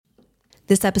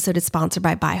This episode is sponsored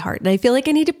by ByHeart, and I feel like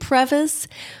I need to preface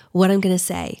what I'm going to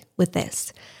say with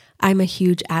this. I'm a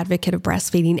huge advocate of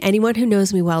breastfeeding. Anyone who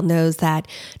knows me well knows that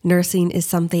nursing is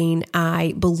something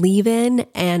I believe in,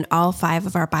 and all 5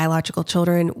 of our biological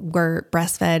children were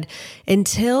breastfed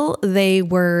until they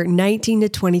were 19 to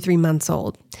 23 months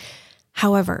old.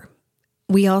 However,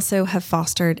 we also have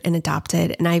fostered and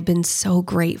adopted, and I've been so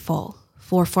grateful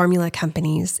for formula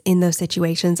companies in those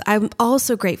situations. I'm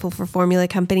also grateful for formula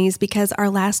companies because our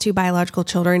last 2 biological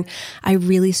children, I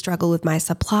really struggled with my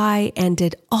supply and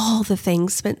did all the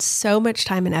things, spent so much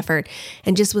time and effort,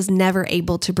 and just was never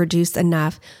able to produce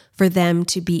enough for them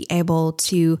to be able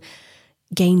to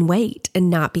gain weight and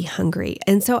not be hungry.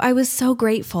 And so I was so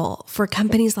grateful for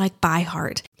companies like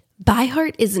ByHeart.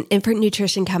 ByHeart is an infant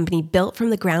nutrition company built from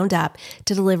the ground up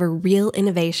to deliver real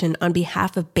innovation on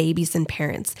behalf of babies and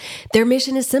parents. Their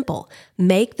mission is simple: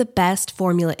 make the best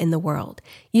formula in the world.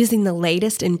 Using the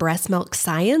latest in breast milk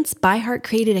science, ByHeart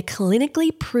created a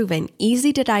clinically proven,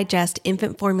 easy to digest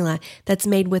infant formula that's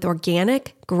made with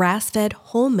organic, grass-fed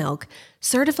whole milk,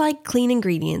 certified clean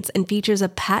ingredients, and features a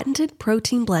patented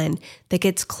protein blend that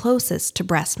gets closest to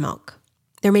breast milk.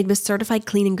 They're made with certified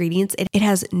clean ingredients. It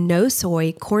has no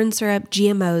soy, corn syrup,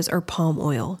 GMOs, or palm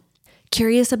oil.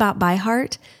 Curious about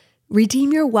ByHeart?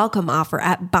 Redeem your welcome offer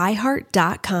at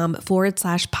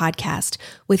byheart.com/podcast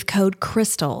with code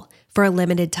CRYSTAL for a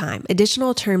limited time.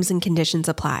 Additional terms and conditions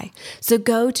apply. So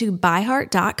go to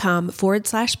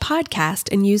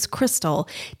byheart.com/podcast and use CRYSTAL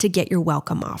to get your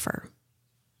welcome offer.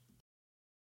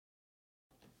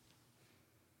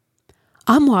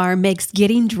 Armoire makes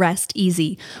getting dressed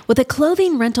easy. With a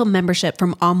clothing rental membership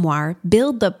from Armoire,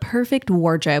 build the perfect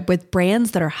wardrobe with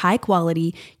brands that are high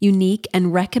quality, unique,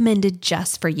 and recommended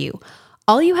just for you.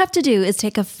 All you have to do is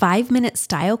take a 5-minute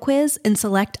style quiz and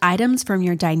select items from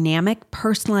your dynamic,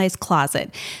 personalized closet.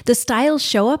 The styles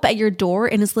show up at your door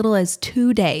in as little as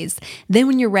 2 days. Then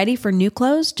when you're ready for new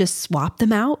clothes, just swap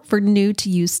them out for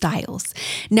new-to-use styles.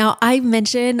 Now, I've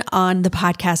mentioned on the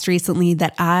podcast recently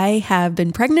that I have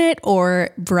been pregnant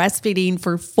or breastfeeding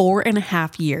for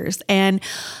 4.5 years. And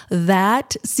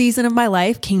that season of my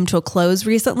life came to a close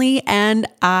recently, and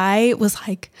I was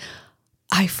like,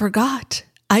 I forgot.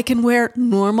 I can wear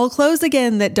normal clothes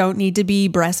again that don't need to be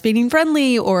breastfeeding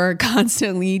friendly or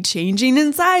constantly changing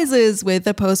in sizes with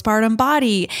a postpartum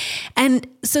body. And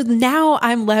so now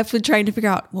I'm left with trying to figure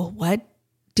out, well, what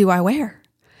do I wear?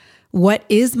 What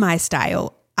is my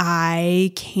style?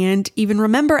 I can't even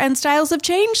remember, and styles have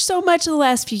changed so much in the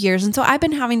last few years. And so I've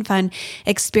been having fun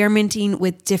experimenting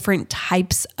with different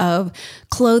types of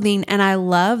clothing. And I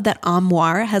love that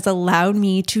Armoire has allowed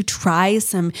me to try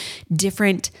some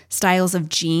different styles of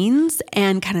jeans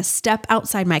and kind of step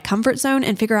outside my comfort zone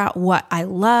and figure out what I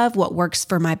love, what works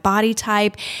for my body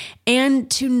type, and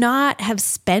to not have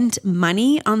spent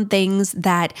money on things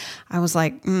that I was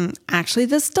like, actually,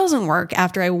 this doesn't work,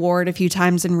 after I wore it a few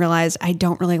times and realized I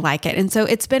don't really like it. And so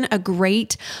it's been a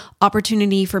great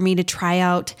opportunity for me to try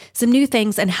out some new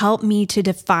things and help me to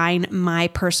define my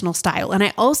personal style. And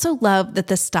I also love that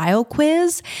the style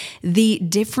quiz, the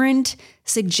different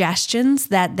suggestions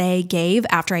that they gave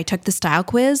after I took the style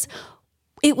quiz,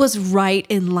 it was right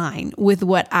in line with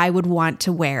what I would want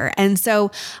to wear. And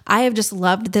so I have just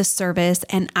loved this service,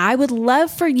 and I would love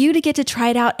for you to get to try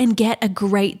it out and get a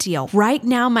great deal. Right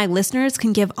now, my listeners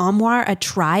can give Armoire a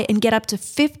try and get up to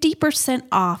 50%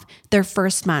 off their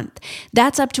first month.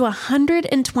 That's up to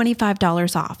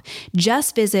 $125 off.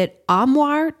 Just visit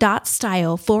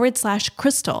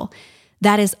armoire.style/crystal.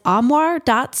 That is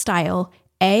armoire.style,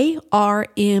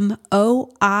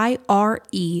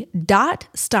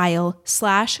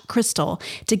 ARMOIRE.style/crystal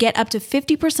to get up to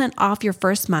 50% off your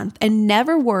first month and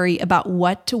never worry about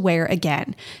what to wear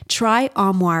again. Try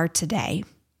Armoire today.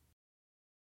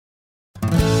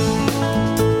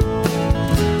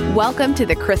 Welcome to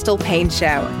the Crystal Paine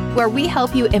Show, where we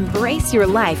help you embrace your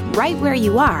life right where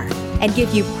you are and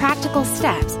give you practical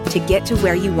steps to get to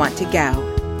where you want to go.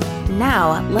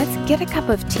 Now, let's get a cup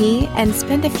of tea and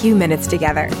spend a few minutes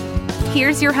together.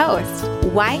 Here's your host,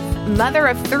 wife, mother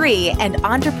of 3, and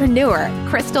entrepreneur,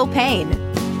 Crystal Paine.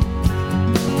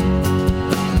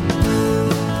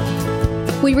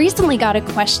 We recently got a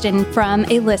question from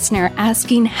a listener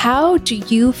asking, how do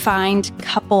you find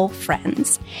couple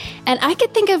friends? And I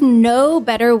could think of no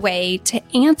better way to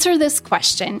answer this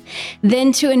question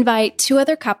than to invite 2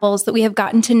 other couples that we have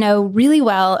gotten to know really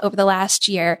well over the last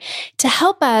year to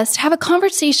help us have a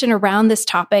conversation around this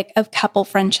topic of couple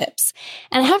friendships.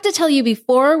 And I have to tell you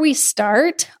before we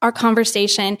start our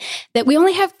conversation that we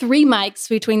only have 3 mics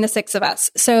between the 6 of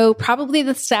us. So probably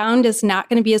the sound is not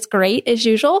going to be as great as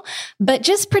usual, but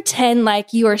just pretend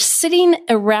like you are sitting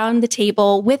around the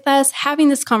table with us having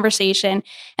this conversation.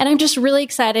 And I'm just really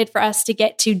excited for us to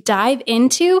get to dive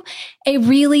into a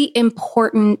really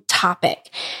important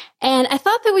topic. And I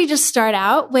thought that we just start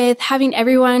out with having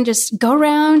everyone just go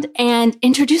around and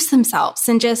introduce themselves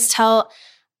and just tell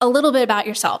a little bit about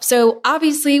yourself. So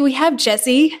obviously we have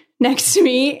Jesse next to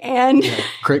me, and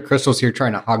Crystal's here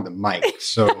trying to hog the mic.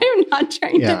 So I'm not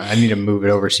trying to. I need to move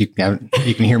it over so you can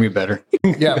hear me better.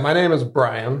 Yeah, my name is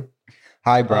Brian.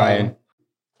 Hi, Brian.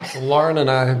 Lauren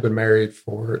and I have been married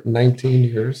for 19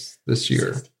 years this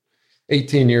year.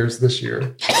 18 years this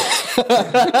year.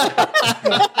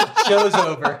 Show's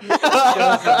over.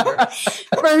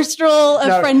 First rule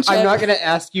of friendship. I'm not going to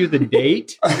ask you the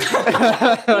date. He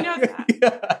knows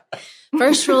that.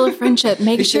 First rule of friendship: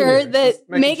 make sure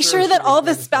that all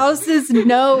the spouses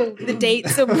know the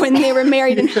dates of when they were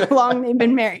married and how long they've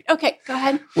been married. Okay, go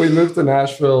ahead. We moved to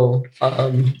Nashville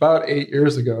about 8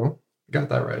 years ago. Got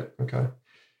that right? Okay.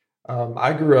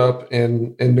 I grew up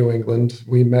in New England.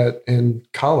 We met in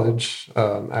college,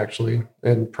 actually,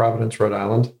 in Providence, Rhode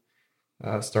Island.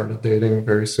 Started dating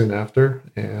very soon after,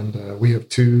 and we have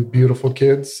 2 beautiful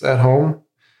kids at home.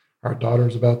 Our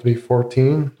daughter's about to be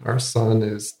 14. Our son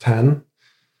is 10.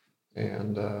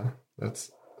 And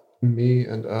that's me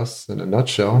and us in a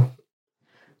nutshell.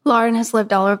 Lauren has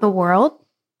lived all over the world.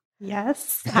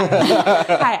 Yes.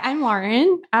 Hi, I'm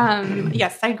Lauren.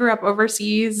 Yes, I grew up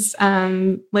overseas,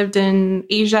 lived in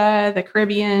Asia, the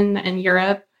Caribbean, and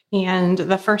Europe. And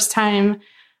the first time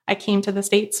I came to the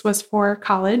States was for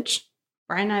college.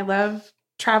 Brian and I love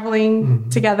traveling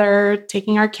together,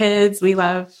 taking our kids. We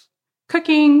love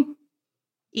cooking,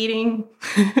 eating,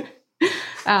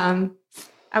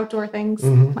 outdoor things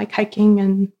like hiking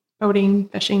and boating,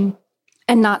 fishing.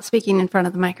 And not speaking in front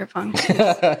of the microphone.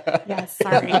 Yes,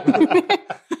 sorry.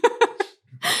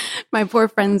 My poor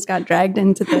friends got dragged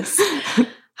into this.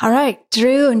 All right,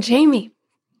 Drew and Jamie.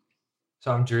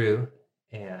 So I'm Drew,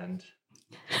 and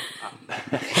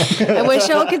I wish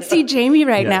y'all could see Jamie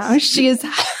right now. She is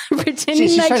pretending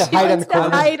She's like trying to she hide wants to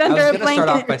under hide under a I was going to start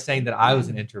off by blanket. saying that I was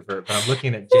an introvert, but I'm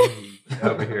looking at Jamie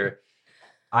over here.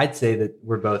 I'd say that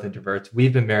we're both introverts.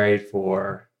 We've been married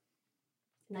for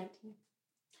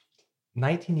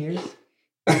 19 years.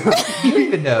 You don't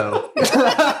even know.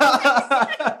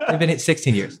 We've been at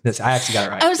 16 years. I actually got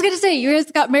it right. I was going to say, you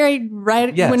guys got married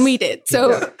right when we did.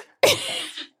 So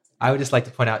I would just like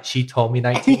to point out, she told me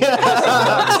 19.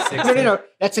 No.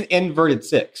 That's an inverted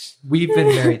 6. We've been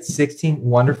married 16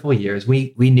 wonderful years.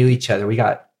 We knew each other. We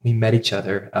met each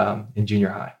other in junior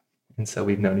high. And so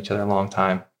we've known each other a long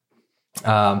time.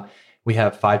 We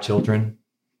have 5 children,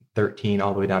 13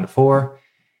 all the way down to 4.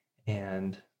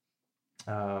 And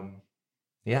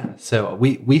so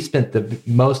we spent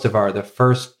the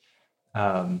first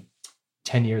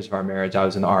 10 years of our marriage, I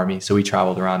was in the Army. So we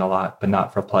traveled around a lot, but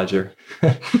not for pleasure.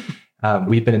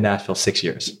 We've been in Nashville 6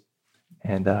 years.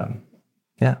 And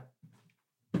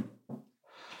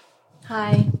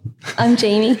Hi, I'm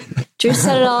Jamie. Drew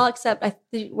said it all, except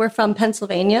we're from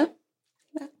Pennsylvania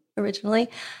originally.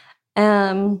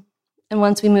 And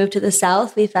once we moved to the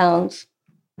South, we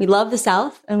love the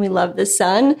South and we love the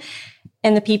sun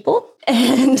and the people.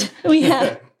 And we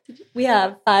have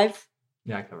 5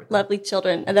 lovely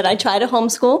children that I try to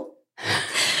homeschool.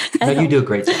 No, you do a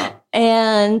great job.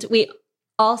 And we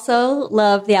also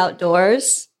love the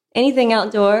outdoors, anything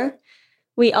outdoor.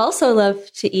 We also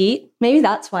love to eat. Maybe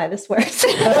that's why this works.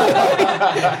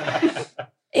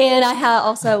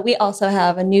 And we also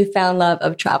have a newfound love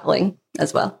of traveling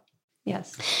as well.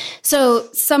 Yes.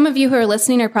 So some of you who are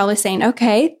listening are probably saying,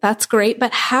 okay, that's great,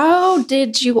 but how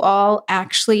did you all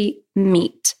actually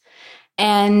meet?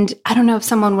 And I don't know if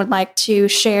someone would like to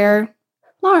share.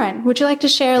 Lauren, would you like to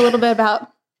share a little bit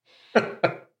about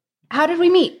how did we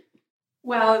meet?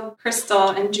 Well, Crystal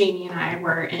and Jamie and I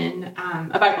were in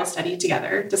a Bible study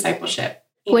together, discipleship.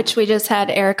 Which we just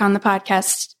had Eric on the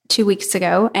podcast 2 weeks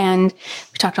ago, and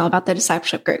we talked all about the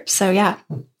discipleship group. So yeah.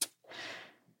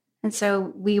 And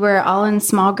so we were all in a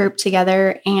small group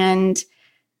together, and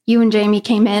you and Jamie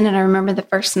came in, and I remember the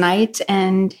first night,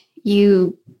 and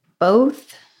you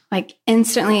both, like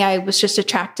instantly, I was just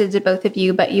attracted to both of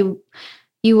you, but you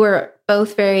were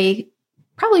both very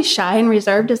probably shy and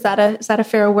reserved. Is that a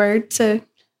fair word to?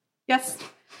 Yes,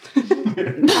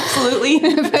 absolutely.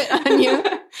 Put on you.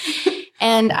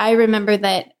 And I remember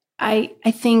that I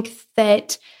think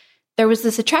that there was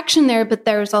this attraction there, but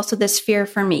there was also this fear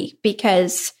for me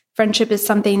because friendship is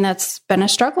something that's been a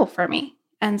struggle for me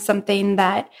and something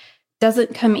that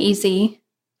doesn't come easy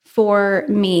for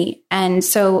me. And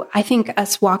so I think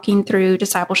us walking through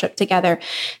discipleship together,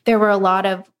 there were a lot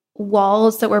of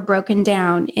walls that were broken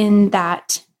down in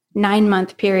that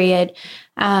 9-month period.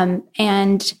 And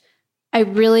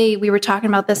we were talking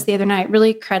about this the other night,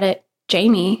 really credit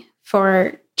Jamie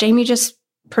just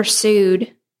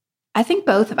pursued, I think,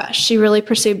 both of us. She really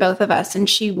pursued both of us, and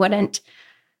she wouldn't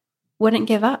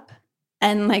give up.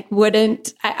 And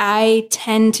I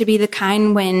tend to be the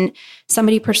kind, when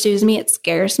somebody pursues me, it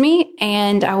scares me,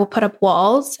 and I will put up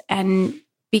walls, and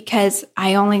because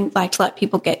I only like to let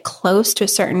people get close to a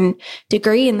certain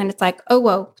degree, and then it's like, oh,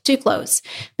 whoa, too close.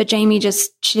 But Jamie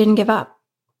she didn't give up.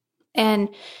 And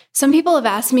some people have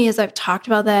asked me, as I've talked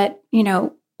about that,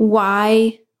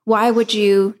 why would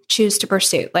you choose to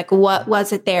pursue? Like, what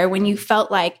was it there when you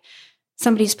felt like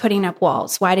somebody's putting up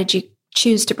walls? Why did you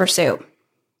choose to pursue?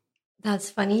 That's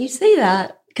funny you say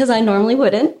that, because I normally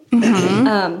wouldn't.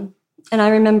 Mm-hmm. And I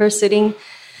remember sitting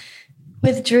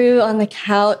with Drew on the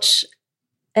couch,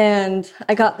 and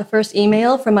I got the first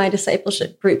email from my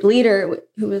discipleship group leader,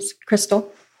 who was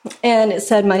Crystal, and it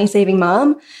said Money Saving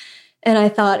Mom. And I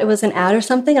thought it was an ad or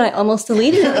something, and I almost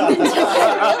deleted it until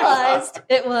I realized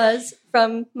it was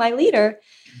from my leader.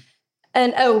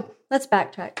 And let's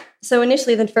backtrack. So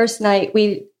initially, the first night,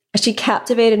 she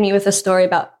captivated me with a story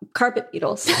about carpet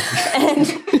beetles. And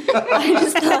I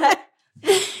just thought,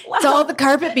 wow. It's all the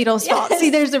carpet beetles' fault. See,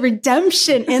 there's a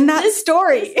redemption in that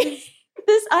story.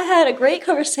 I had a great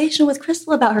conversation with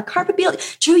Crystal about her carpet beetle.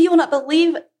 Drew, you will not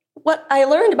believe what I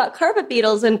learned about carpet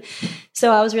beetles. And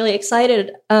so I was really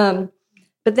excited. But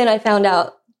then I found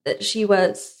out that she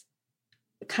was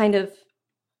kind of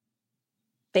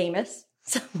famous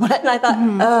somewhat. And I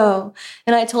thought,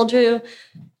 and I told Drew,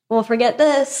 well, forget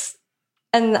this.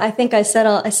 And I think I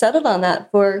settled on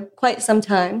that for quite some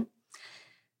time.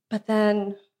 But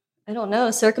then, I don't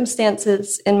know,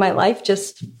 circumstances in my life,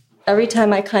 just every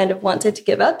time I kind of wanted to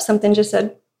give up, something just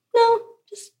said, no,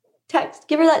 just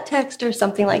give her that text or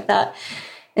something like that.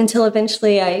 Until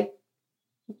eventually I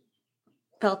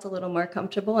felt a little more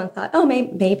comfortable and thought, oh,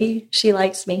 maybe she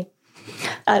likes me.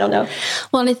 I don't know.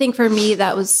 Well, and I think for me,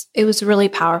 it was really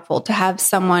powerful to have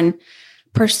someone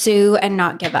pursue and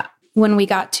not give up. When we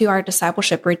got to our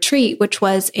discipleship retreat, which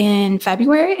was in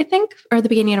February, I think, or the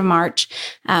beginning of March.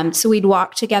 So we'd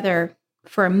walk together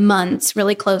for months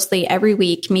really closely every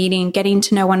week, meeting, getting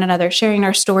to know one another, sharing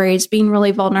our stories, being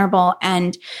really vulnerable.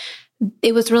 And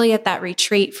it was really at that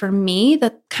retreat for me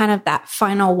that kind of that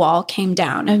final wall came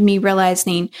down of me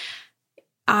realizing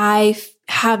I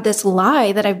have this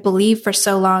lie that I've believed for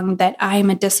so long that I'm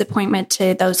a disappointment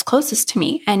to those closest to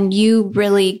me. And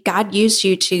God used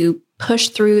you to push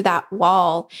through that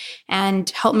wall and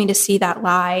help me to see that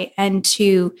lie and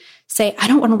to say, I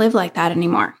don't want to live like that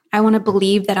anymore. I want to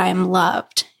believe that I am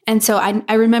loved. And so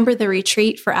I remember the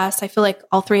retreat for us. I feel like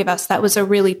all three of us, that was a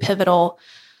really pivotal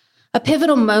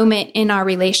moment in our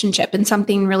relationship, and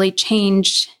something really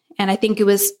changed. And I think it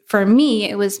was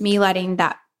me letting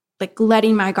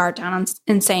my guard down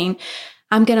and saying,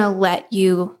 I'm going to let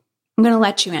you in.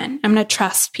 I'm going to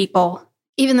trust people.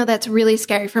 Even though that's really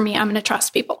scary for me, I'm going to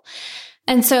trust people.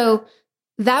 And so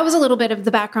that was a little bit of the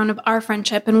background of our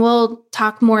friendship. And we'll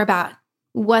talk more about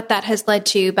what that has led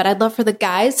to. But I'd love for the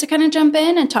guys to kind of jump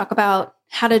in and talk about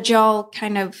how did y'all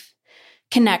kind of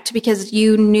connect, because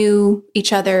you knew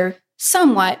each other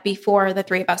somewhat before the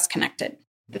three of us connected.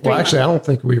 Well, actually, I don't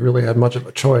think we really had much of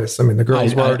a choice. I mean, the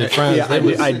girls were already friends.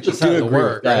 Yeah, I just do agree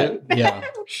with that. Right? Yeah.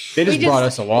 They just brought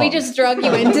us along. We just drug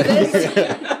you into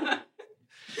this.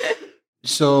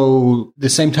 So the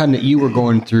same time that you were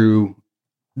going through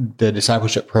the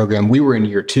discipleship program, we were in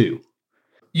year 2.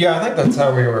 Yeah, I think that's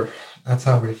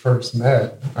how we first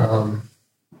met.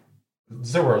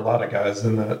 There were a lot of guys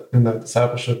in that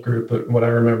discipleship group, but what I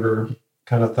remember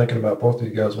kind of thinking about both of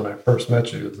you guys when I first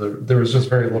met you, there was just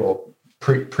very little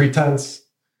pretense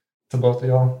to both of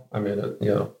y'all. I mean,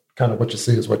 kind of what you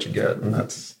see is what you get, and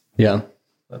that's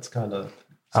kind of.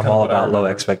 I'm all about low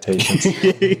expectations.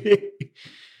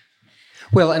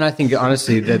 Well, and I think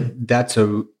honestly that's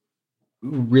a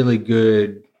really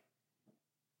good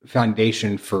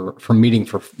foundation for meeting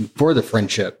for the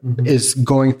friendship, is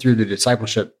going through the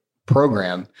discipleship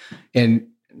program and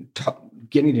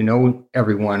getting to know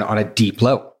everyone on a deep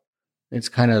level. It's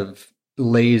kind of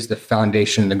lays the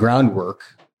foundation, the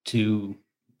groundwork to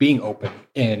being open.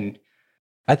 And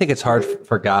I think it's hard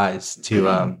for guys to,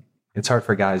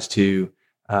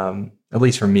 at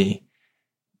least for me,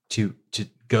 to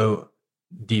go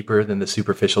deeper than the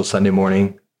superficial Sunday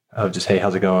morning of just, hey,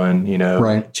 how's it going?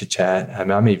 Right. Chit chat. I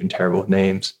mean, I'm even terrible with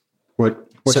names.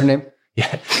 What's your name?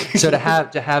 Yeah. So to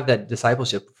have that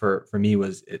discipleship for me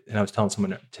was, and I was telling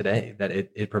someone today that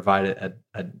it provided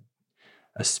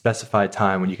a specified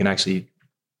time when you can actually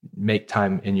make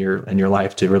time in your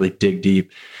life to really dig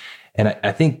deep. And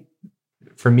I think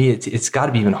for me, it's got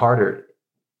to be even harder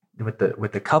with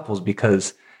the couples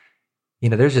because,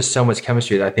 there's just so much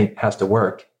chemistry that I think has to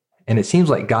work. And it seems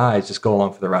like guys just go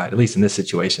along for the ride, at least in this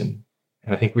situation.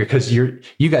 And I think because you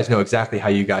guys know exactly how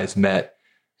you guys met,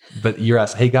 but you're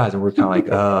asked, hey guys, and we're kind of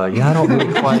like, yeah, I don't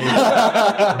really quite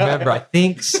remember. I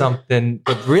think something,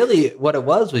 but really what it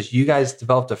was you guys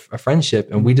developed a friendship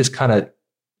and we just kind of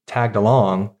tagged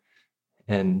along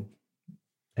and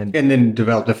then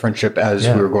developed a friendship as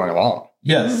we were going along.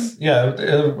 Yes. Yeah.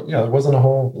 There wasn't a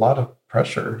whole lot of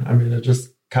pressure. I mean, it just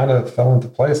kind of fell into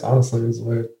place, honestly, is the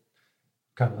way it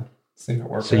kind of seen it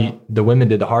work. So the women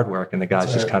did the hard work and the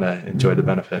guys just kind of enjoyed the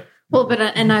benefit. Well, but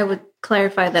and I would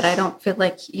clarify that I don't feel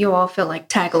like you all feel like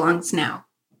tag-alongs now.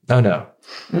 Oh, no.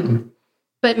 Mm-mm.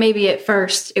 But maybe at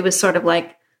first it was sort of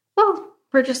like, well,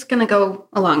 we're just going to go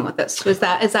along with this. Is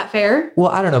that fair?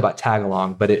 Well, I don't know about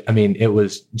tag-along, but it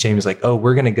was Jamie's like, oh,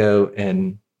 we're going to go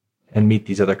and meet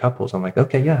these other couples. I'm like,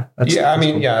 okay, yeah. That's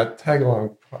cool. Tag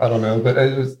along. I don't know, but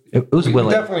it was willing.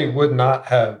 We definitely would not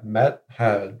have met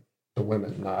had the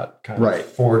women not kind of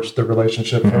forged the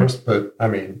relationship first. But I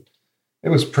mean, it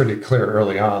was pretty clear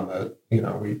early on that,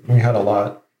 we had a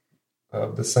lot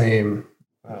of the same,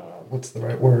 what's the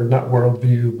right word? Not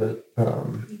worldview, but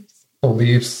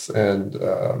beliefs and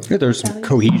there's some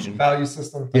cohesion. Value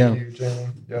system. Thank you, Jamie.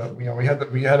 Yeah, we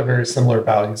had a very similar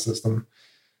value system.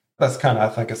 That's kind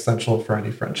of, I think, essential for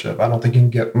any friendship. I don't think you can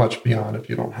get much beyond if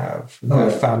you don't have the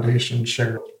foundation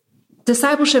shared.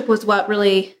 Discipleship was what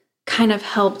really kind of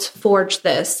helped forge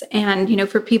this. And,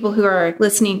 for people who are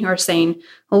listening who are saying,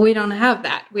 well, we don't have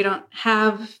that. We don't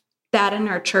have that in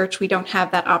our church. We don't have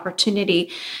that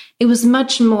opportunity. It was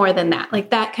much more than that.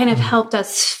 Like that kind of helped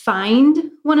us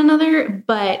find one another.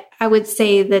 But I would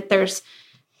say that there's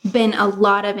been a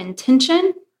lot of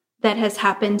intention that has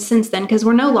happened since then because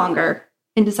we're no longer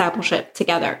in discipleship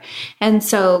together. And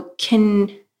so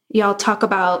can y'all talk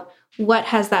about what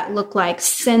has that looked like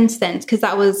since then? Because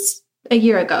that was a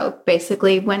year ago,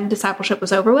 basically, when discipleship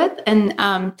was over with.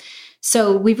 And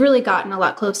so we've really gotten a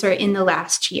lot closer in the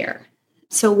last year.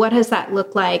 So what has that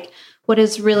looked like? What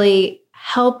has really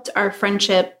helped our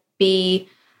friendship be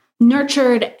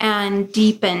nurtured and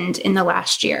deepened in the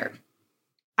last year?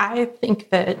 I think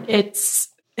that it's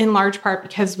in large part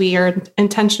because we are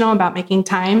intentional about making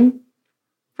time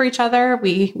for each other.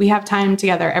 We have time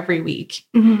together every week,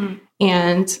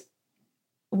 and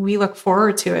we look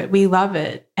forward to it. We love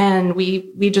it, and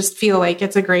we just feel like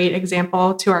it's a great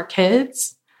example to our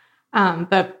kids.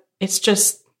 But it's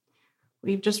just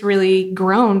we've just really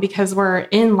grown because we're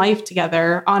in life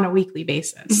together on a weekly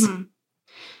basis. Mm-hmm.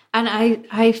 And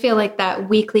I feel like that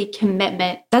weekly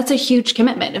commitment, that's a huge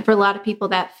commitment. And for a lot of people,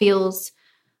 that feels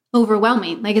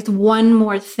overwhelming. Like it's one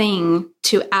more thing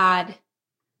to add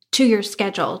to your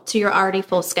schedule, to your already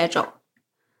full schedule.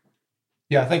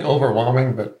 Yeah, I think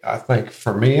overwhelming, but I think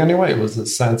for me anyway, it was a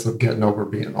sense of getting over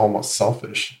being almost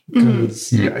selfish.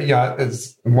 Because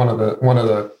it's one of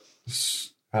the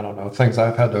I don't know, things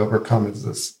I've had to overcome is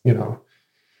this,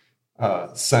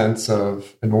 sense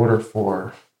of, in order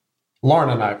for Lauren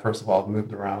and I, first of all,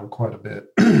 moved around quite a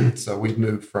bit. So we've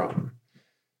moved from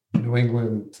New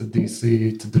England to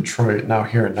DC to Detroit, now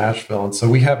here in Nashville. And so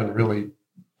we haven't really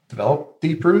developed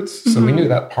deep roots. So we knew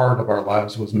that part of our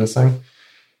lives was missing.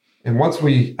 And once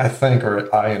we, I think,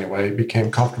 or I anyway, became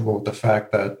comfortable with the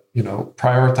fact that,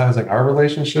 prioritizing our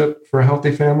relationship for a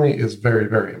healthy family is very,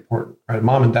 very important, right?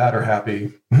 Mom and dad are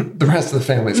happy. The rest of the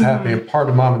family is happy. And part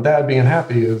of mom and dad being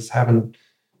happy is having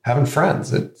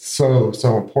friends. It's so,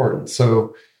 so important.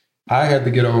 So I had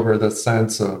to get over the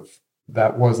sense of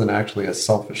that wasn't actually a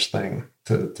selfish thing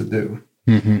to do.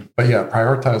 But yeah,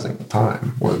 prioritizing the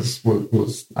time was,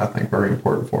 I think, very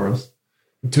important for us.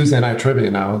 Tuesday night trivia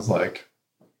now is like,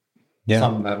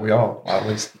 something that we all, at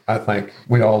least I think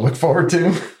we all look forward to.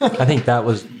 I think that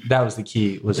was the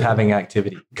key, was having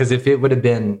activity. Because if it would have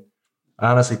been,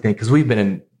 I honestly think, because we've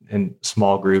been in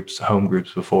small groups, home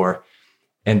groups before,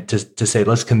 and to say,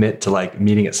 let's commit to like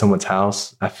meeting at someone's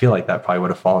house, I feel like that probably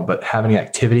would have fallen. But having an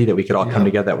activity that we could all come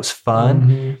together that was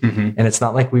fun. And it's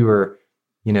not like we were,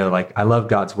 like, I love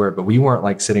God's word, but we weren't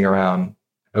like sitting around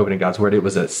opening God's word. It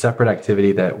was a separate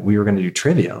activity that we were going to do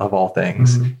trivia of all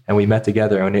things. And we met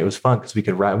together and it was fun because we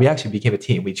could write. We actually became a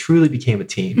team. We truly became a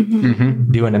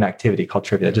team doing an activity called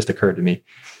trivia. It just occurred to me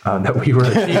that we were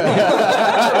a team. We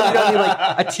don't need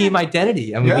like a team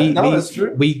identity. I mean, that's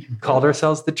true. We called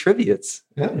ourselves the Triviates.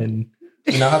 Yeah. And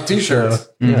we now have t-shirts.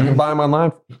 You can buy them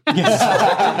online.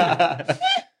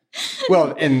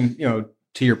 Well, and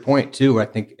to your point too, I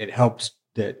think it helps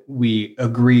that we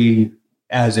agree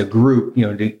as a group,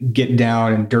 to get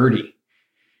down and dirty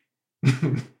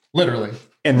Literally.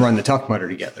 and run the Tough Mudder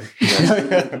together.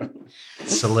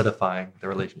 Solidifying the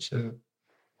relationship.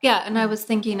 Yeah, and I was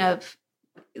thinking of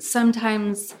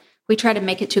sometimes we try to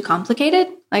make it too complicated.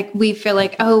 Like we feel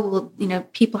like, oh, well,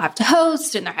 people have to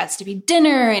host and there has to be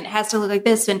dinner and it has to look like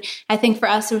this. And I think for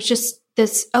us, it was just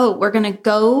this, we're going to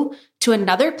go to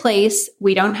another place.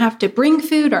 We don't have to bring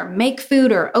food or make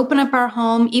food or open up our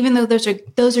home, even though those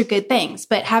are good things.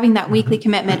 But having that weekly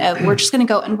commitment of we're just going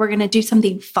to go and we're going to do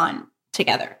something fun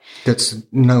together. That's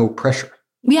no pressure.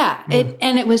 Yeah.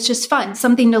 It was just fun,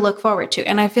 something to look forward to.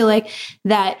 And I feel like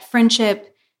that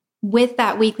friendship with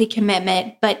that weekly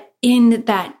commitment, but in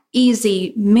that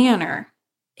easy manner,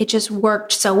 it just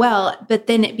worked so well. But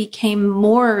then it became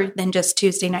more than just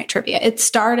Tuesday night trivia. It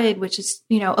started, which is,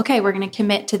 okay, we're going to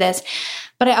commit to this.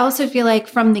 But I also feel like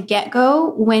from the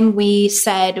get-go, when we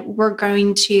said we're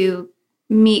going to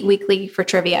meet weekly for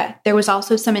trivia, there was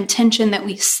also some intention that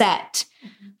we set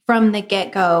from the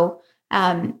get-go.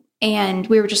 And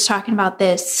we were just talking about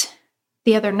this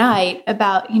the other night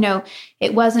about,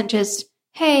 it wasn't just,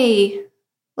 hey,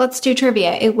 let's do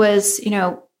trivia. It was,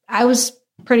 I was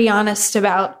pretty honest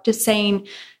about just saying,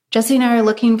 Jesse and I are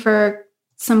looking for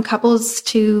some couples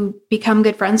to become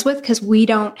good friends with because we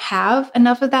don't have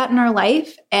enough of that in our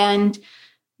life. And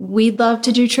we'd love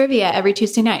to do trivia every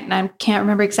Tuesday night. And I can't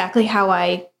remember exactly how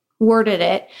I worded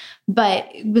it, but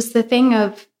it was the thing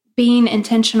of being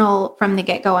intentional from the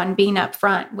get-go and being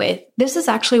upfront with, this is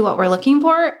actually what we're looking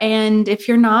for. And if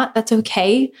you're not, that's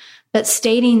okay. But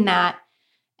stating that,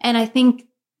 and I think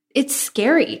it's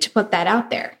scary to put that out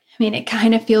there. I mean, it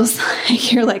kind of feels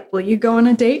like you're like, will you go on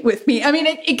a date with me? I mean,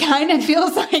 it kind of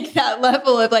feels like that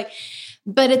level of like,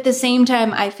 but at the same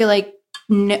time, I feel like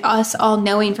us all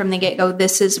knowing from the get-go,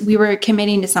 we were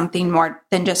committing to something more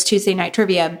than just Tuesday night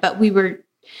trivia, but we were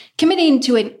committing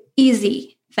to an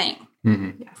easy thing.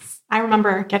 Mm-hmm. Yes. I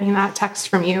remember getting that text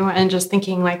from you and just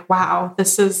thinking like, wow,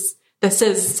 this is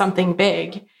something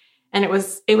big. And it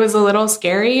was a little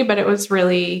scary, but it was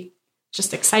really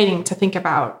just exciting to think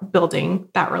about building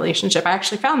that relationship. I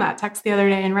actually found that text the other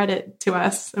day and read it to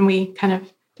us. And we kind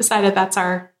of decided that's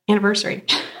our anniversary,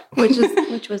 which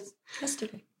was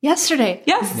yesterday. Yesterday.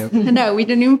 Yes. Yep. No, we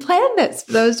didn't even plan this.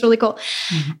 But that was really cool.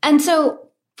 Mm-hmm. And so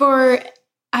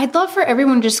I'd love for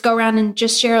everyone to just go around and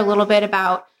just share a little bit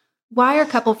about why are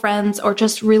couple friends or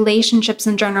just relationships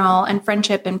in general and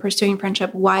friendship and pursuing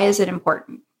friendship, why is it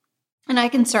important? And I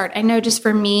can start. I know just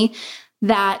for me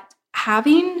that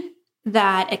having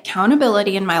that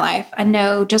accountability in my life, I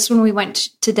know just when we went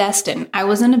to Destin, I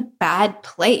was in a bad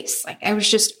place. Like I was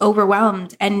just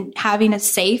overwhelmed, and having a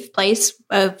safe place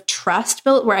of trust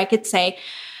built where I could say,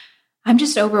 I'm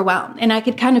just overwhelmed, and I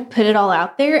could kind of put it all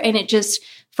out there. And it just,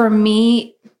 for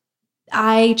me,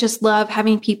 I just love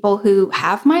having people who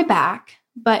have my back,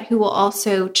 but who will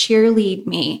also cheerlead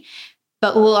me,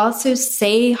 but will also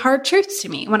say hard truths to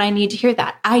me when I need to hear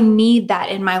that. I need that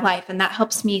in my life, and that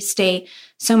helps me stay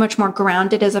so much more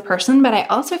grounded as a person. But I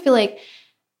also feel like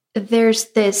there's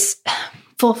this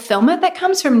fulfillment that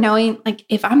comes from knowing, like,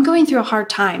 if I'm going through a hard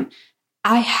time,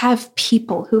 I have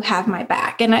people who have my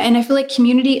back. And I feel like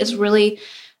community is really,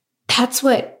 that's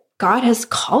what God has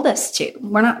called us to.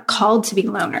 We're not called to be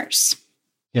loners.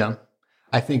 Yeah.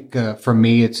 I think for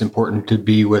me, it's important to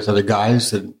be with other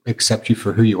guys that accept you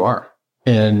for who you are.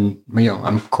 And,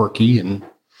 I'm quirky and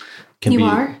can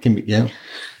be, yeah.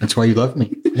 That's why you love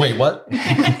me. Wait, what?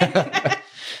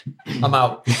 I'm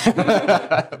out.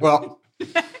 Well,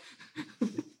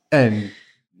 and,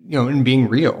 and being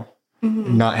real,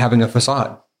 not having a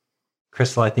facade.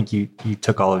 Crystal, I think you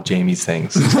took all of Jamie's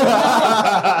things.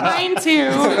 Mine too.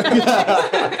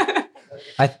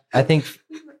 I think.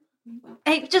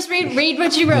 Hey, just read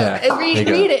what you wrote. Yeah,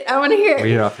 read it. I want to hear it.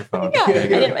 Read it off your phone. Yeah, I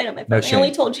didn't write on my phone. No I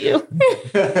only told you.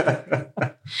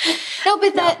 No,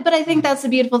 but I think that's the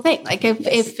beautiful thing. Like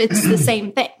if it's the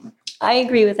same thing. I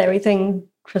agree with everything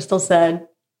Crystal said.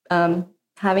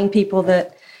 Having people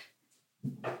that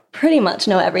pretty much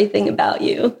know everything about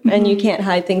you and you can't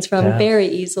hide things from very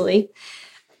easily.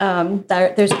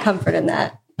 There's comfort in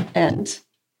that. And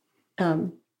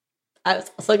I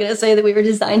was also going to say that we were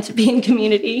designed to be in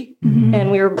community, and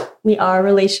we are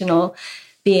relational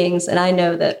beings. And I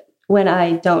know that when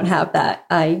I don't have that,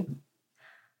 I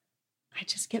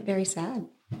just get very sad.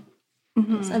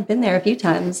 So I've been there a few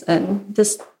times, and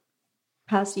this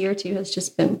past year or two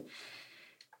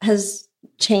has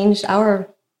changed our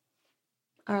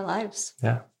lives.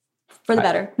 Yeah. For the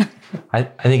better. I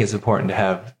think it's important to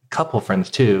have couple friends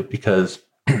too, because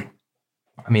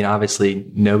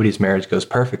obviously nobody's marriage goes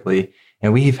perfectly,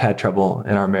 and we've had trouble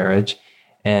in our marriage,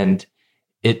 and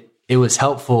it it was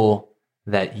helpful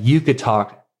that you could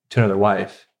talk to another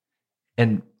wife,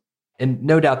 and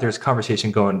no doubt there's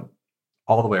conversation going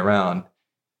all the way around,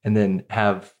 and then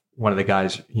have one of the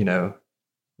guys,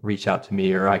 reach out to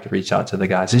me, or I could reach out to the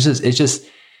guys.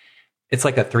 It's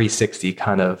like a 360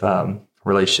 kind of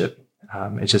relationship.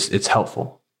 It's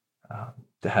helpful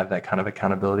to have that kind of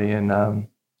accountability, and I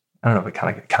don't know if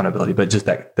kind of accountability, but just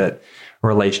that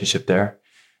relationship there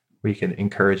where you can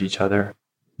encourage each other.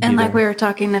 And like we were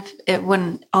talking,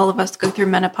 when all of us go through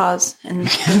menopause, and we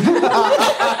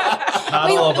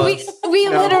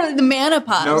literally the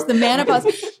menopause.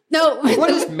 No, what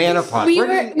is menopause? We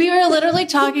were literally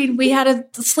talking. We had a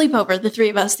sleepover, the three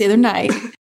of us, the other night,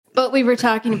 but we were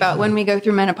talking about when we go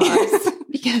through menopause.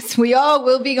 Because we all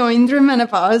will be going through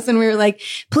menopause. And we were like,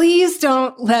 please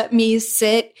don't let me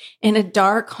sit in a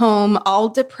dark home, all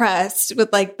depressed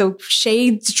with like the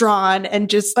shades drawn and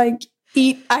just like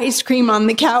eat ice cream on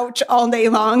the couch all day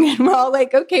long. And we're all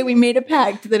like, okay, we made a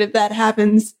pact that if that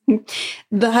happens,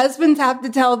 the husbands have to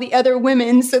tell the other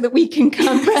women so that we can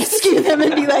come rescue them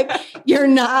and be like, you're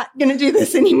not going to do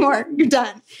this anymore. You're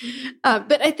done.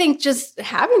 But I think just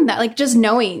having that, like just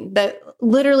knowing that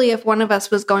literally if one of us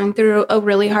was going through a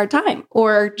really hard time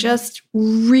or just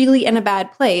really in a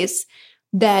bad place,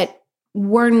 that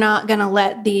we're not going to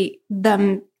let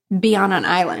them be on an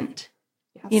island,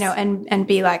 Yes. and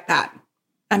be like that.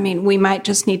 I mean, we might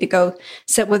just need to go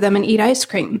sit with them and eat ice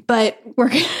cream, but we're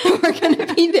going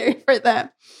to be there for them.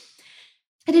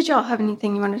 Did y'all have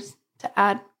anything you wanted to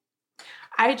add?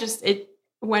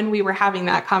 When we were having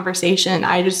that conversation,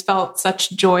 I just felt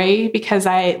such joy because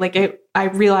I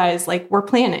realized we're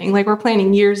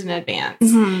planning years in advance.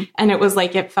 Mm-hmm. And it was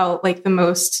it felt like the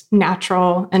most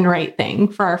natural and right thing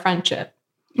for our friendship.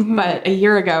 Mm-hmm. But a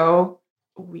year ago,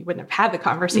 we wouldn't have had the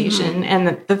conversation, and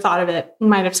the thought of it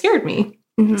might have scared me.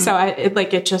 Mm-hmm. So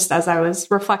it just, as I was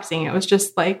reflecting, it was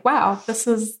just like, wow, this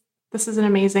is an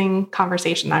amazing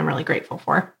conversation that I'm really grateful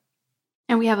for.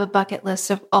 And we have a bucket list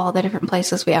of all the different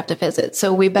places we have to visit.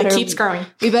 So we better It keeps growing.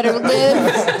 We better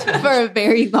live for a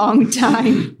very long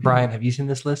time. Brian, have you seen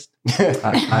this list?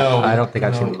 I don't think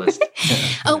I've seen the list.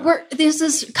 This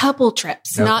is couple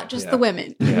trips, Okay, not just the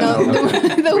women. Yeah. No,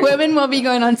 the women will be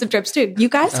going on some trips too. You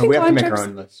guys can we go have to on make trips. our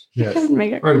own list. Yes.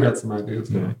 Make it. Already got some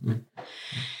ideas. Yeah.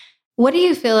 What do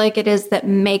you feel like it is that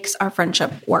makes our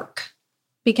friendship work?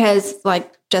 Because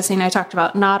like Jesse and I talked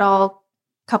about, not all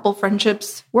couple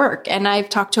friendships work. And I've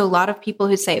talked to a lot of people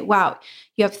who say, wow,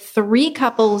 you have 3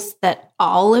 couples that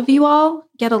all of you all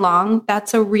get along.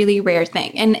 That's a really rare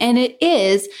thing. And it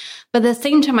is. But at the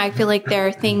same time, I feel like there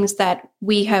are things that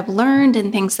we have learned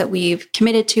and things that we've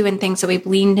committed to and things that we've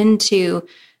leaned into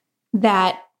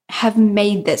that have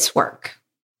made this work.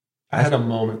 I had a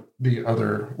moment the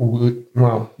other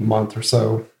month or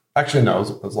so. Actually, no,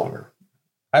 it was longer.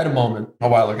 I had a moment a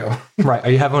while ago. Right. Are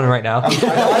you having one right now?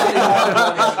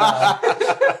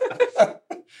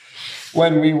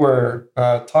 When we were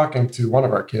talking to one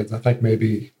of our kids, I think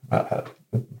maybe, it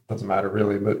doesn't matter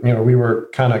really, but, we were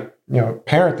kind of,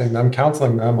 parenting them,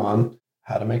 counseling them on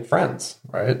how to make friends,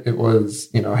 right? It was,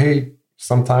 hey,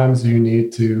 sometimes you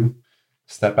need to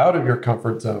step out of your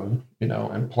comfort zone,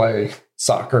 and play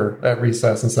soccer at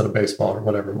recess instead of baseball or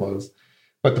whatever it was.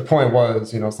 But the point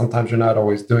was, sometimes you're not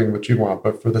always doing what you want,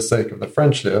 but for the sake of the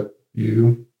friendship,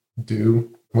 you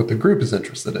do what the group is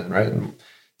interested in, right? And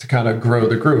to kind of grow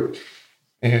the group.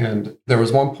 And there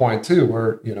was one point too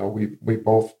where, we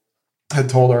both had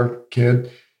told our kid,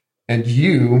 and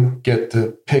you get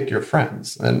to pick your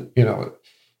friends. And,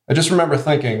 I just remember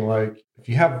thinking, if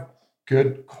you have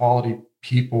good quality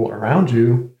people around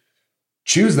you,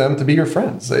 choose them to be your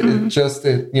friends. Mm-hmm.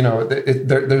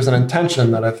 There's an intention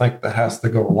that I think that has to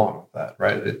go along with that,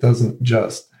 right? It doesn't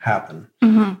just happen.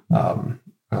 Mm-hmm.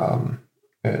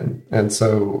 And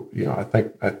so, I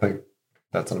think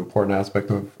that's an important aspect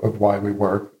of why we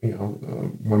work.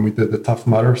 When we did the Tough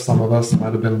Mudder, some of us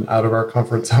might have been out of our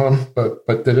comfort zone, but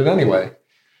did it anyway,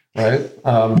 right?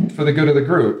 For the good of the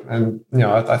group. And,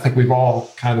 I think we've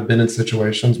all kind of been in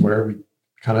situations where we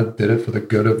kind of did it for the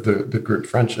good of the group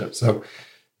friendship. So,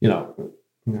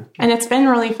 And it's been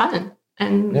really fun.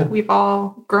 And we've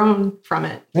all grown from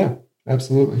it. Yeah,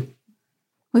 absolutely.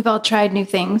 We've all tried new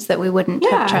things that we wouldn't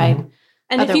have tried.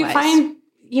 And otherwise. if you find,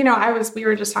 we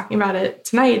were just talking about it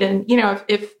tonight, and,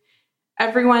 if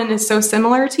everyone is so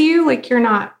similar to you, you're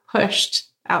not pushed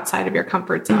outside of your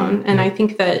comfort zone. Mm-hmm. And I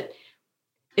think that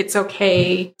it's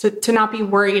okay to not be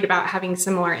worried about having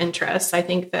similar interests. I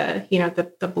think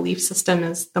the belief system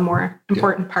is the more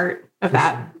important part of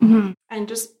that. Mm-hmm. And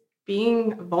just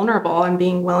being vulnerable and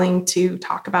being willing to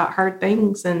talk about hard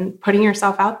things and putting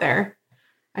yourself out there.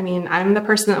 I mean, I'm the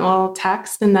person that will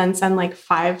text and then send like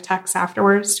 5 texts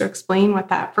afterwards to explain what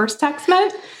that first text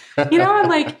meant, and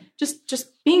like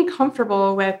just being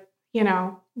comfortable with,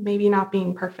 maybe not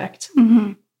being perfect.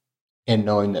 Mm-hmm. And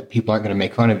knowing that people aren't going to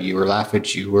make fun of you or laugh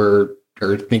at you or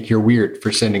think you're weird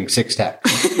for sending 6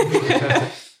 texts.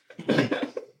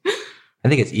 I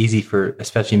think it's easy for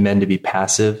especially men to be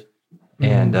passive,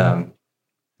 and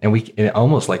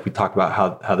almost like we talked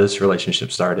about how this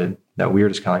relationship started, that we were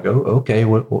just kind of like, oh, okay,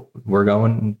 we're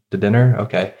going to dinner,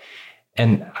 okay.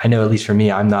 And I know, at least for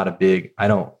me, I'm not a big, I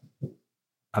don't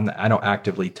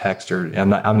actively text, or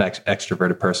I'm an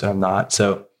extroverted person. I'm not.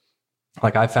 So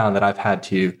like I found that I've had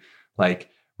to like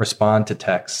respond to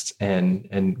texts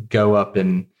and go up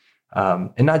and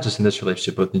not just in this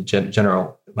relationship, but in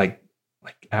general, like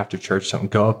after church, something,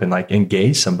 go up and like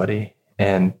engage somebody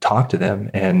and talk to them,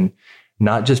 and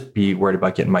not just be worried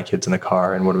about getting my kids in the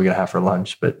car and what are we going to have for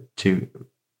lunch, but to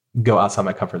go outside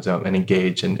my comfort zone and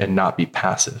engage and not be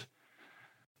passive.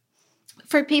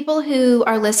 For people who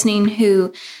are listening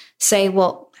who say,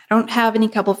 well, I don't have any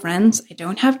couple friends, I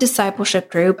don't have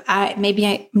discipleship group, I'm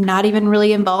not even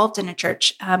really involved in a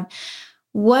church.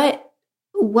 What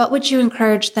would you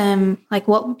encourage them? Like,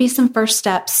 what would be some first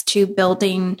steps to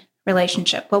building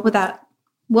relationship? What would that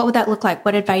look like?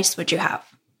 What advice would you have?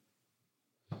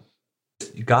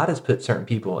 God has put certain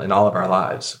people in all of our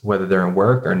lives, whether they're in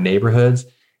work or neighborhoods.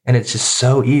 And it's just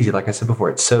so easy. Like I said before,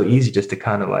 it's so easy just to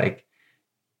kind of like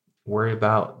worry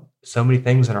about so many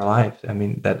things in our life. I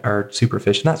mean, that are not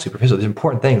superficial. There's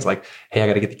important things like, hey, I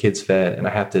got to get the kids fed and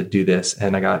I have to do this.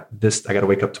 And I got to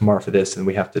wake up tomorrow for this. And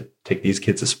we have to take these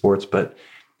kids to sports. But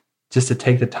just to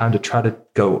take the time to try to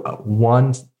go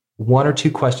one or 2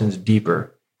 questions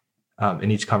deeper in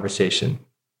each conversation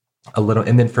a little.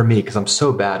 And then for me, because I'm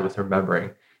so bad with remembering,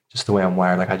 just the way I'm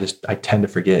wired, like I tend to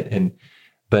forget,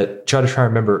 but try to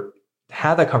remember,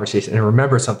 have that conversation and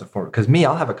remember something for me. Because me,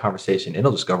 I'll have a conversation,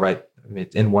 it'll just go right. I mean,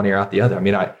 it's in one ear out the other. I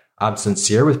mean, I'm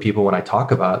sincere with people when I talk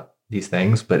about these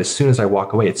things, but as soon as I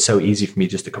walk away, it's so easy for me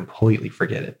just to completely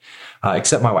forget it.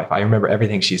 Except my wife, I remember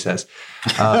everything she says.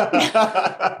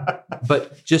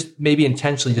 But just maybe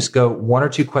intentionally just go 1 or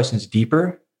 2 questions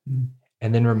deeper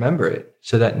and then remember it,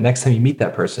 so that next time you meet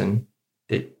that person,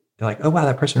 they're like, oh, wow,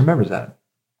 that person remembers that.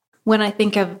 When I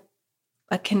think of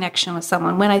a connection with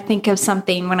someone, when I think of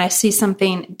something, when I see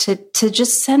something, to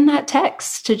just send that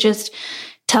text, to just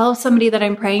tell somebody that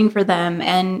I'm praying for them.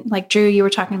 And like Drew, you were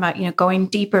talking about, going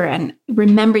deeper and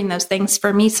remembering those things.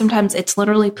 For me, sometimes it's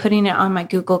literally putting it on my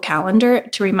Google Calendar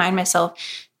to remind myself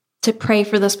to pray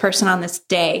for this person on this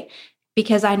day,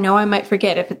 because I know I might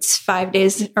forget if it's 5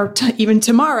 days or even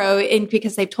tomorrow, and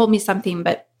because they've told me something,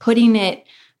 but putting it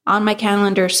on my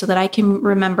calendar so that I can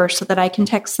remember, so that I can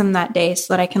text them that day,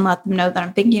 so that I can let them know that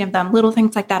I'm thinking of them. Little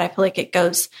things like that. I feel like it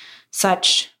goes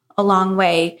such a long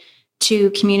way to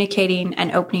communicating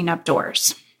and opening up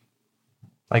doors.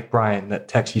 Like Brian, that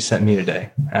text you sent me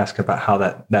today, asking about how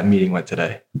that meeting went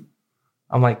today.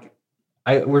 I'm like,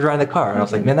 we're driving the car, and I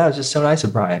was like, man, that was just so nice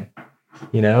of Brian.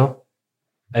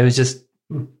 It was just,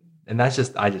 and I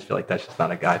just feel like that's just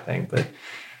not a guy thing,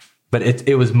 but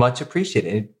it was much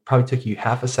appreciated. It probably took you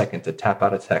half a second to tap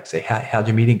out a text, say, how'd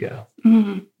your meeting go?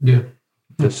 Mm-hmm. Yeah.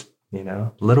 Just,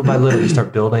 little by little, you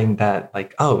start building that,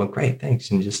 like, oh, well, great,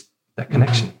 thanks. And just that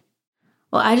connection.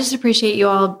 Well, I just appreciate you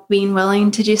all being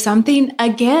willing to do something,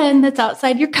 again, that's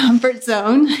outside your comfort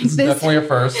zone. It's definitely a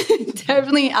first.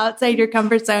 Definitely outside your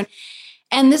comfort zone.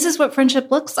 And this is what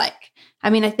friendship looks like. I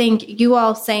mean, I think you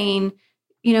all saying,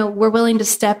 we're willing to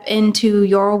step into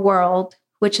your world,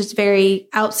 which is very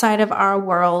outside of our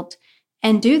world,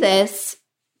 and do this,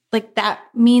 like, that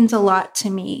means a lot to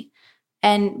me.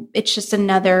 And it's just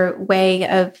another way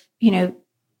of,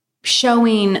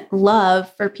 showing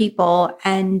love for people.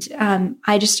 And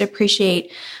I just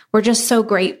appreciate, we're just so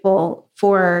grateful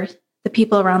for the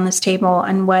people around this table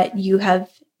and what you have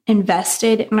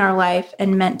invested in our life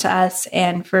and meant to us.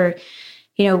 And for,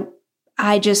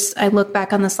 I look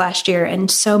back on this last year and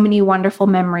so many wonderful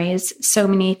memories, so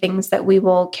many things that we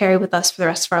will carry with us for the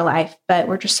rest of our life. But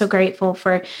we're just so grateful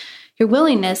for your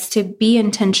willingness to be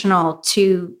intentional,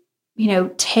 to,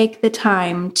 take the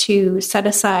time to set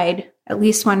aside at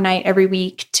least one night every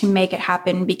week to make it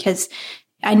happen, because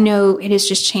I know it has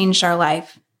just changed our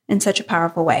life in such a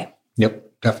powerful way.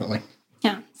 Yep, definitely.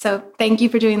 Yeah. So thank you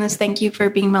for doing this. Thank you for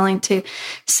being willing to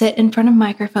sit in front of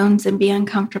microphones and be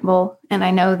uncomfortable. And I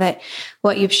know that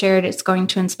what you've shared is going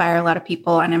to inspire a lot of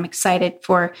people. And I'm excited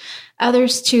for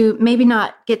others to maybe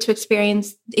not get to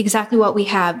experience exactly what we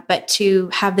have, but to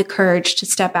have the courage to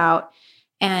step out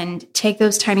and take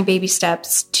those tiny baby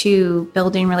steps to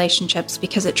building relationships,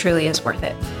 because it truly is worth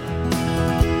it.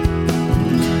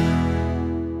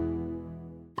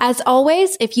 As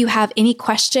always, if you have any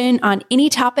question on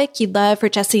any topic you'd love for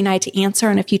Jesse and I to answer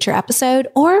on a future episode,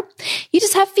 or you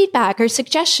just have feedback or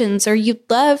suggestions, or you'd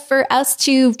love for us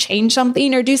to change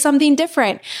something or do something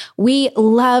different, we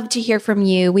love to hear from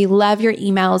you. We love your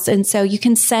emails. And so you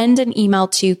can send an email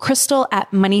to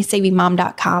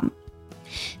crystal@moneysavingmom.com.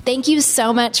 Thank you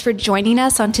so much for joining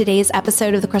us on today's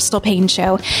episode of The Crystal Paine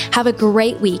Show. Have a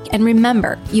great week. And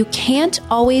remember, you can't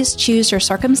always choose your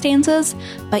circumstances,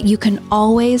 but you can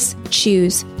always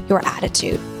choose your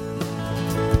attitude.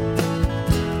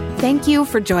 Thank you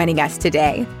for joining us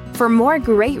today. For more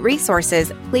great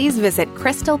resources, please visit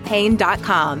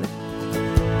crystalpaine.com.